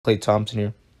Klay Thompson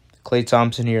here. Klay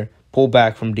Thompson here. Pull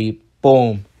back from deep.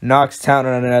 Boom. Knocks down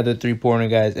on another three-pointer,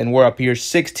 guys. And we're up here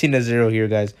 16-0 here,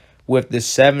 guys, with the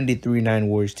 73-9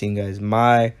 Warriors team, guys.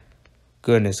 My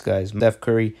goodness, guys. Steph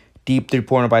Curry. Deep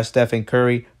three-pointer by Stephen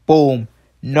Curry. Boom.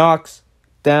 Knocks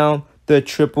down the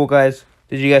triple, guys.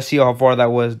 Did you guys see how far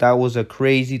that was? That was a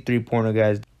crazy three-pointer,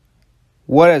 guys.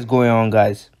 What is going on,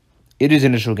 guys? It is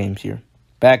Initial Games here.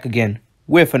 Back again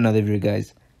with another video,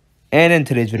 guys. And in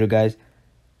today's video, guys,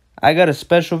 I got a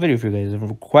special video for you guys.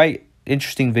 A quite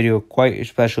interesting video, quite a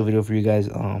special video for you guys.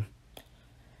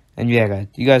 And yeah, guys,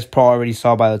 you guys probably already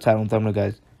saw by the title and thumbnail,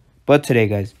 guys. But today,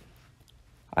 guys,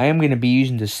 I am going to be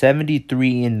using the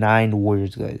 73-9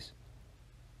 Warriors, guys.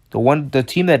 The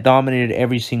team that dominated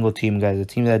every single team, guys. The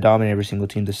team that dominated every single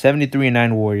team. The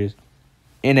 73-9 Warriors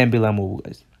in NBA Live Mobile,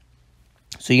 guys.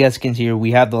 So you guys can see here,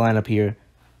 we have the lineup here.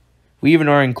 We even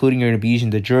are including, you're going to be using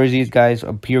the jerseys, guys,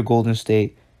 up here, Golden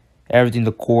State. Everything,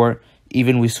 the core.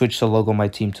 Even we switched the logo of my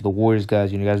team to the Warriors,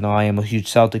 guys. You guys know I am a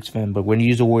huge Celtics fan, but we're going to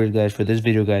use the Warriors, guys, for this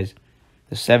video, guys.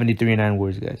 The 73-9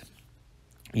 Warriors, guys.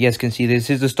 You guys can see this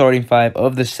is the starting five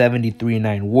of the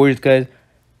 73-9 Warriors, guys.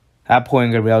 At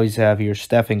point guard, we always have here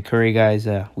Stephen Curry, guys.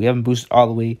 We haven't boosted all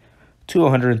the way to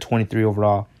 123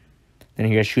 overall. Then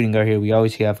here at shooting guard here, we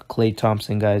always have Klay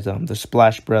Thompson, guys. The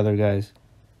Splash Brother, guys.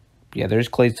 Yeah, there's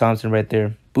Klay Thompson right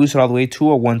there. Boosted all the way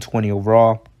to a 120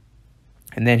 overall.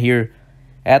 And then here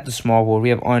at the small forward, we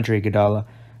have Andre Iguodala.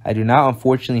 I do not,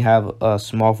 unfortunately, have a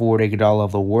small forward Iguodala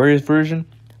of the Warriors version,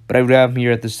 but I would have him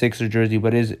here at the Sixers jersey.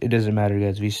 But it doesn't matter,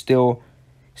 guys. We still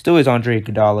is Andre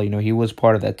Iguodala. You know, he was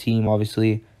part of that team,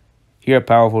 obviously. Here at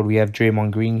power forward, we have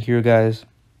Draymond Green here, guys.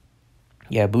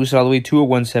 Yeah, boosted all the way to a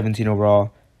 117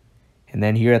 overall. And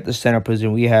then here at the center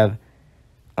position, we have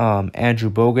Andrew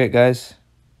Bogut, guys.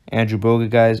 Andrew Bogut,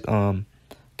 guys.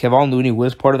 Kevon Looney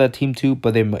was part of that team too,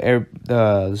 but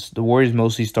the Warriors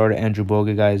mostly started Andrew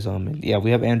Bogut, guys. Yeah,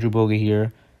 we have Andrew Bogut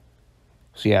here.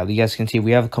 So yeah, you guys can see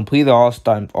we have completely the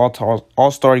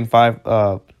all starting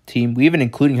five team. We even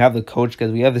including have the coach,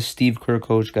 guys. We have the Steve Kerr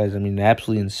coach, guys. I mean,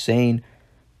 absolutely insane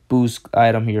boost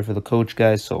item here for the coach,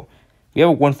 guys. So we have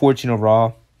a 114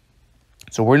 overall.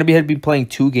 So we're gonna be playing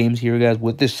 2 games here, guys,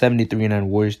 with this 73-9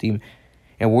 Warriors team.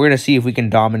 And we're going to see if we can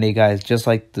dominate, guys, just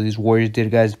like these Warriors did,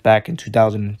 guys, back in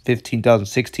 2015,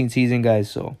 2016 season,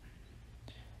 guys. So,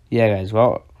 yeah, guys.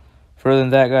 Well, further than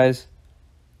that, guys,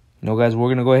 guys, we're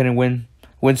going to go ahead and win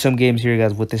some games here,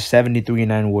 guys, with the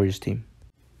 73-9 Warriors team.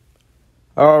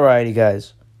 Alrighty,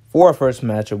 guys. For our first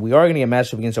matchup, we are going to get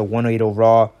matched up against a 108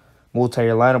 overall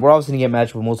multi-year lineup. We're obviously going to get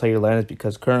matched up with multi-year lineups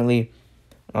because currently,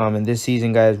 in this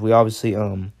season, guys, we obviously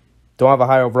don't have a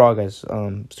high overall, guys,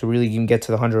 to really even get to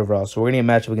the 100 overall. So we're going to get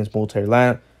matched up against multi-year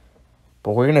lineup.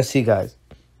 But we're going to see, guys,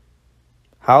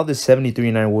 how the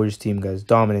 73-9 Warriors team, guys,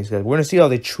 dominates, guys. We're going to see how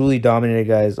they truly dominated,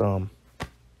 guys. I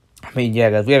mean, yeah,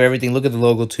 guys, we have everything. Look at the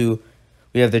logo, too.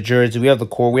 We have the jersey. We have the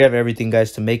core. We have everything,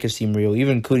 guys, to make it seem real,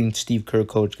 even including Steve Kerr,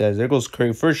 coach, guys. There goes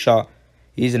Curry. First shot.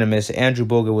 He's going to miss. Andrew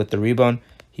Bogut with the rebound.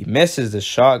 He misses the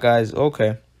shot, guys.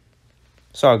 Okay.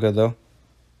 It's all good, though.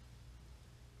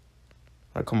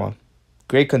 All right, come on.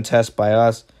 Great contest by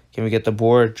us. Can we get the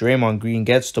board? Draymond Green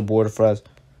gets the board for us.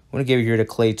 I'm going to give it here to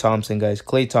Klay Thompson, guys.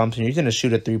 Klay Thompson, he's going to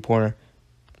shoot a three-pointer.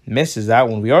 Misses that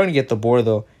one. We are going to get the board,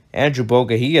 though. Andrew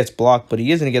Bogut, he gets blocked, but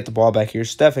he is going to get the ball back here.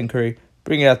 Stephen Curry,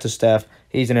 bring it out to Steph.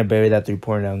 He's going to bury that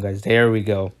three-pointer down, guys. There we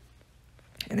go.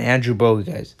 And Andrew Bogut,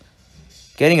 guys,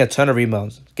 getting a ton of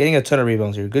rebounds. Getting a ton of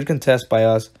rebounds here. Good contest by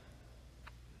us.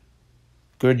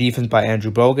 Good defense by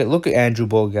Andrew Bogut. Look at Andrew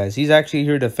Bogut, guys. He's actually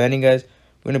here defending, guys.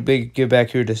 We're going to give back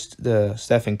here to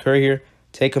Stephen Curry here.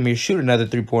 Take him here. Shoot another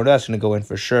three-pointer. That's going to go in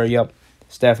for sure. Yep.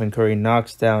 Stephen Curry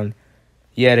knocks down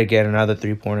yet again another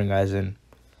three-pointer, guys. And,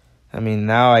 I mean,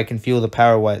 now I can feel the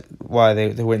power why they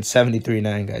went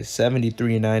 73-9, guys.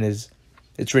 73-9 is...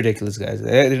 It's ridiculous, guys.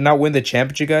 They did not win the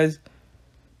championship, guys.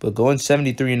 But going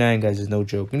 73-9, guys, is no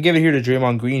joke. I'm going to give it here to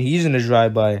Draymond Green. He's going to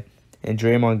drive by. And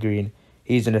Draymond Green,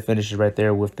 he's going to finish it right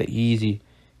there with the easy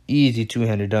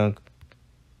two-handed dunk.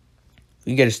 If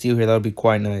we can get a steal here, that would be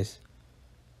quite nice.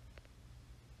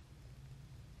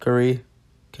 Curry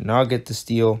cannot get the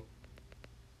steal.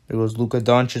 There goes Luka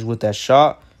Doncic with that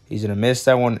shot. He's going to miss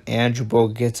that one. Andrew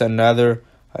Bogut gets another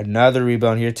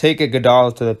rebound here. Take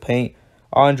Iguodala to the paint.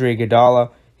 Andre Iguodala,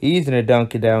 he's going to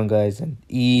dunk it down, guys. An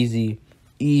easy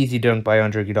dunk by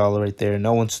Andre Iguodala right there.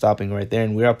 No one's stopping right there.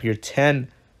 And we're up here 10-0,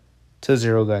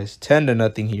 guys.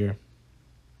 10-0 here.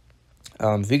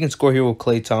 If we can score here with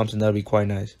Klay Thompson, that would be quite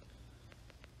nice.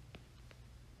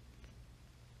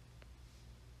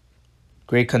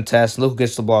 Great contest. Look who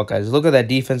gets the ball, guys. Look at that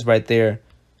defense right there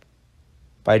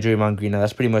by Draymond Green. Now,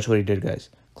 that's pretty much what he did, guys.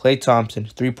 Klay Thompson,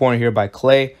 three-pointer here by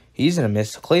Klay. He's going to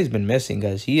miss. Klay's been missing,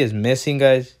 guys. He is missing,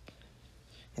 guys.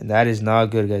 And that is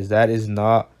not good, guys. That is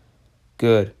not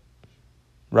good.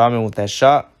 Rodman with that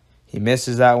shot. He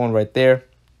misses that one right there.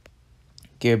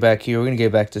 Get back here. We're going to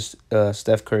get back to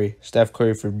Steph Curry. Steph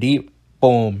Curry for deep.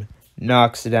 Boom.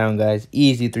 Knocks it down, guys.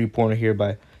 Easy three-pointer here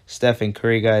by Steph and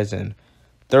Curry, guys. And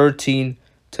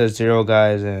 13-0,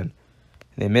 guys. And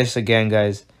they miss again,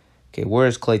 guys. Okay,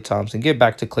 where's Klay Thompson? Get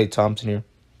back to Klay Thompson here.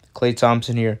 Klay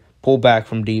Thompson here. Pull back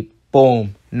from deep.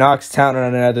 Boom. Knocks down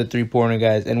on another three-pointer,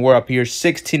 guys. And we're up here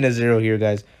 16-0 here,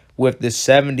 guys, with this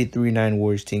 73-9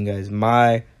 Warriors team, guys.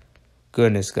 My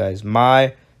goodness, guys.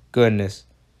 My goodness.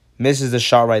 Misses the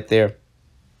shot right there.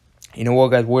 You know what,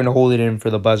 guys? We're going to hold it in for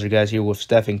the buzzer, guys, here with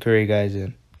Steph and Curry, guys.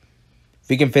 And if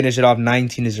we can finish it off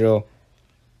 19-0,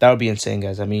 that would be insane,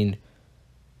 guys. I mean,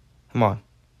 come on.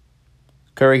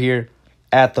 Curry here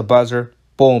at the buzzer.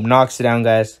 Boom. Knocks it down,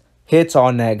 guys. Hits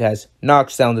on net, guys.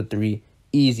 Knocks down the three.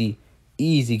 Easy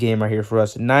game right here for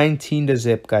us.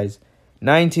 19-0, guys.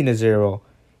 19-0.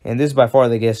 And this is by far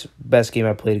the best game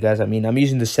I played, guys. I mean, I'm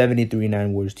using the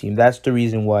 73-9 Warriors team. That's the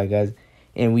reason why, guys.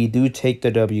 And we do take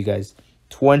the W, guys.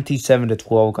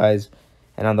 27-12, guys.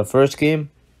 And on the first game,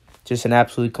 just an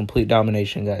absolute complete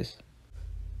domination, guys.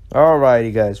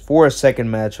 Alrighty, guys. For a second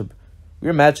matchup,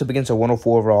 we're matched up against a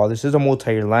 104 overall. This is a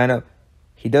multi-year lineup.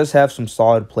 He does have some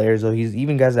solid players, though. He's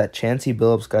even got that Chancey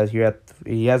Billups, guys.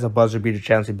 He has a buzzer beater,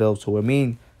 Chancey Billups. So, I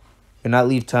mean, cannot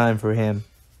leave time for him.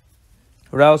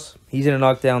 Or else, he's going to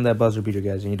knock down that buzzer beater,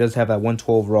 guys. And he does have that 112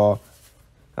 overall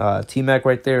T-Mac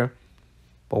right there.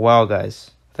 But, wow,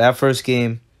 guys. That first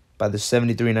game by the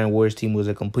 73-9 Warriors team was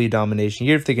a complete domination.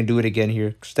 Here, if they can do it again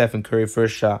here, Stephen Curry,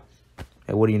 first shot.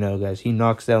 And what do you know, guys? He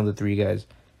knocks down the three, guys.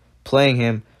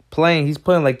 He's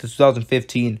playing like the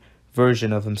 2015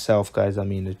 version of himself, guys. I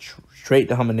mean, the straight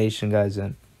domination, guys.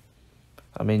 And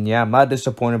I mean, yeah, I'm not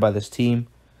disappointed by this team.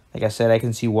 Like I said, I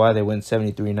can see why they went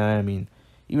 73-9. I mean,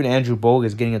 even Andrew Bogut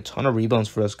is getting a ton of rebounds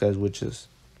for us, guys, which is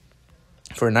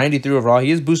for a 93 overall.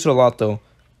 He is boosted a lot, though,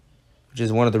 which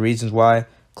is one of the reasons why.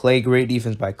 Klay, great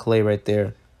defense by Klay right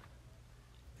there.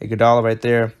 Iguodala right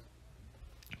there.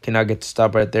 Cannot get to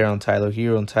stop right there on Tyler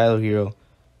Hero. And Tyler Hero,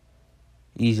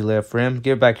 easy layup for him.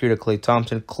 Get back here to Klay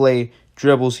Thompson. Klay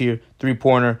dribbles here.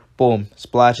 Three-pointer. Boom.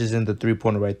 Splashes in the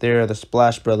three-pointer right there. The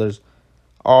Splash Brothers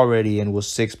already in with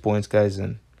 6 points, guys.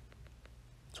 And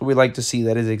that's what we like to see.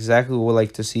 That is exactly what we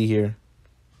like to see here.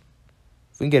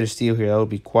 If we can get a steal here, that would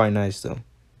be quite nice, though.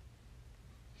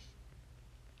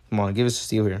 Come on, give us a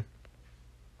steal here.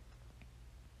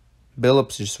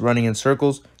 Billups just running in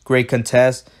circles. Great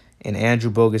contest. And Andrew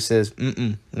Bogut says,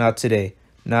 not today.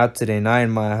 Not today. Not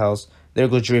in my house. There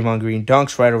goes Draymond Green.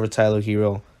 Dunks right over Tyler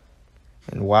Hero.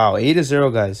 And wow,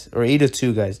 8-0, guys. Or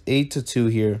 8-2, guys.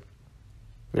 8-2 here.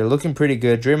 We're looking pretty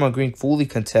good. Draymond Green fully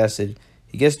contested.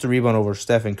 He gets the rebound over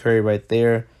Stephen Curry right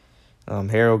there.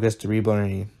 Harrell gets the rebound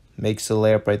and he makes the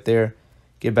layup right there.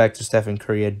 Get back to Stephen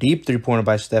Curry. A deep three-pointer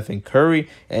by Stephen Curry.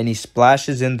 And he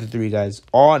splashes in the three, guys.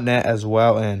 All net as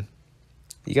well. And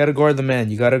you got to guard the man.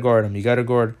 You got to guard him. You got to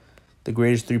guard the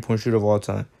greatest three-point shooter of all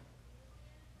time.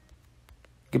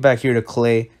 Get back here to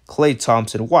Klay. Klay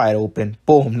Thompson, wide open.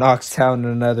 Boom, knocks down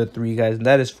another three, guys. And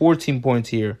that is 14 points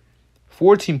here.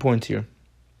 14 points here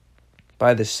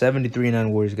by the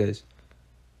 73-9 Warriors, guys.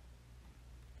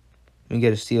 If we can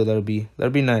get a steal, that'll be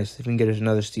nice. If we can get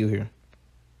another steal here.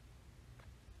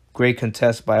 Great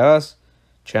contest by us.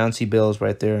 Chauncey Billups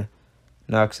right there.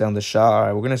 Knocks down the shot. All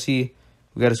right, we're going to see.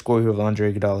 We got to score here with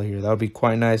Andre Iguodala here. That would be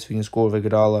quite nice if we can score with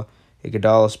Iguodala.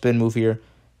 Iguodala spin move here.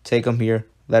 Take him here.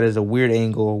 That is a weird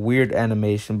angle, weird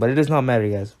animation. But it does not matter,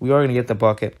 guys. We are going to get the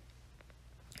bucket.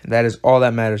 And that is all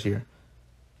that matters here.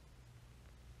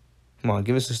 Come on,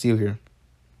 give us a steal here.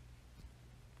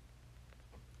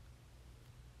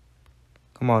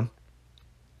 Come on.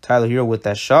 Tyler Hero with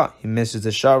that shot. He misses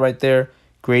the shot right there.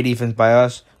 Great defense by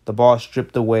us. The ball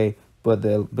stripped away, but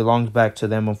it belongs back to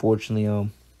them,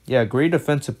 unfortunately. Yeah, great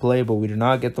defensive play, but we do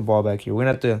not get the ball back here. We're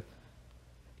going to have to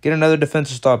get another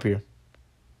defensive stop here.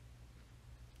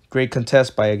 Great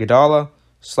contest by Iguodala.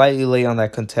 Slightly late on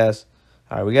that contest.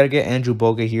 All right, we got to get Andrew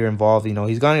Bogut here involved. You know,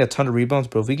 he's gotten a ton of rebounds,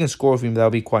 but if we can score with him, that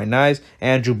would be quite nice.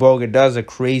 Andrew Bogut does a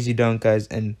crazy dunk, guys.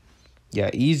 And,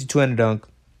 yeah, easy two-handed dunk.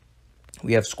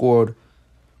 We have scored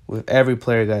with every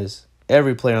player, guys.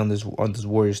 Every player on this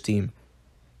Warriors team.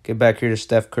 Get back here to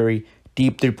Steph Curry.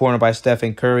 Deep three-pointer by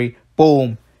Stephen Curry.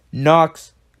 Boom.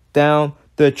 Knocks down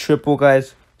the triple,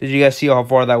 guys. Did you guys see how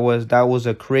far that was? That was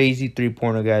a crazy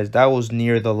three-pointer, guys. That was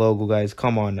near the logo, guys.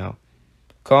 Come on now.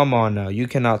 Come on now. You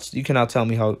cannot tell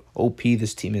me how OP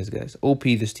this team is, guys. OP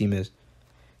this team is.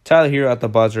 Tyler Hero at the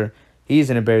buzzer. He's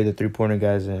gonna bury the three-pointer,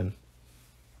 guys.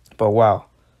 But wow,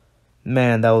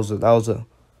 man, that was a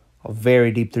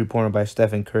very deep three-pointer by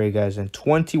Stephen Curry, guys. And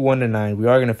 21-9. We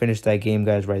are gonna finish that game,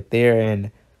 guys, right there.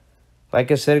 And like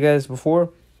I said, guys, before,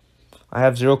 I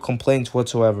have zero complaints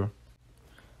whatsoever.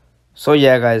 So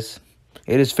yeah, guys,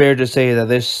 it is fair to say that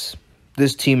this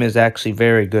team is actually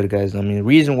very good, guys. I mean, the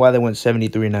reason why they went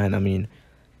 73-9, I mean,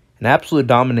 an absolute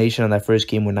domination on that first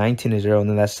game with 19-0. And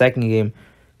then that second game,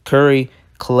 Curry,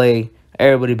 Clay,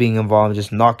 everybody being involved,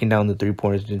 just knocking down the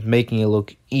three-pointers, just making it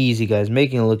look easy, guys.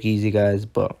 Making it look easy, guys.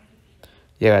 But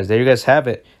yeah, guys, there you guys have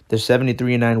it. The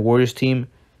 73-9 Warriors team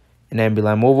in NBA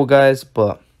Live Mobile, guys.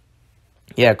 But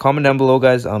yeah, comment down below,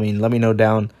 guys. I mean, let me know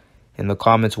down in the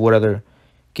comments what other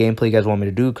gameplay you guys want me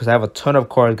to do, because I have a ton of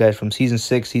cards, guys, from Season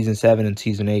 6, Season 7, and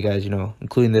Season 8, guys, you know,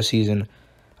 including this season.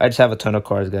 I just have a ton of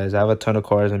cards, guys. I have a ton of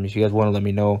cards. I mean, if you guys want to let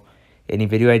me know any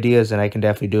video ideas, then I can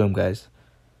definitely do them, guys.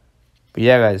 But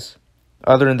yeah, guys,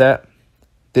 other than that,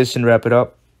 this should wrap it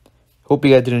up. Hope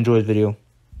you guys did enjoy this video.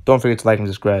 Don't forget to like and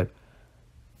subscribe.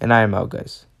 And I am out,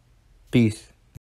 guys. Peace.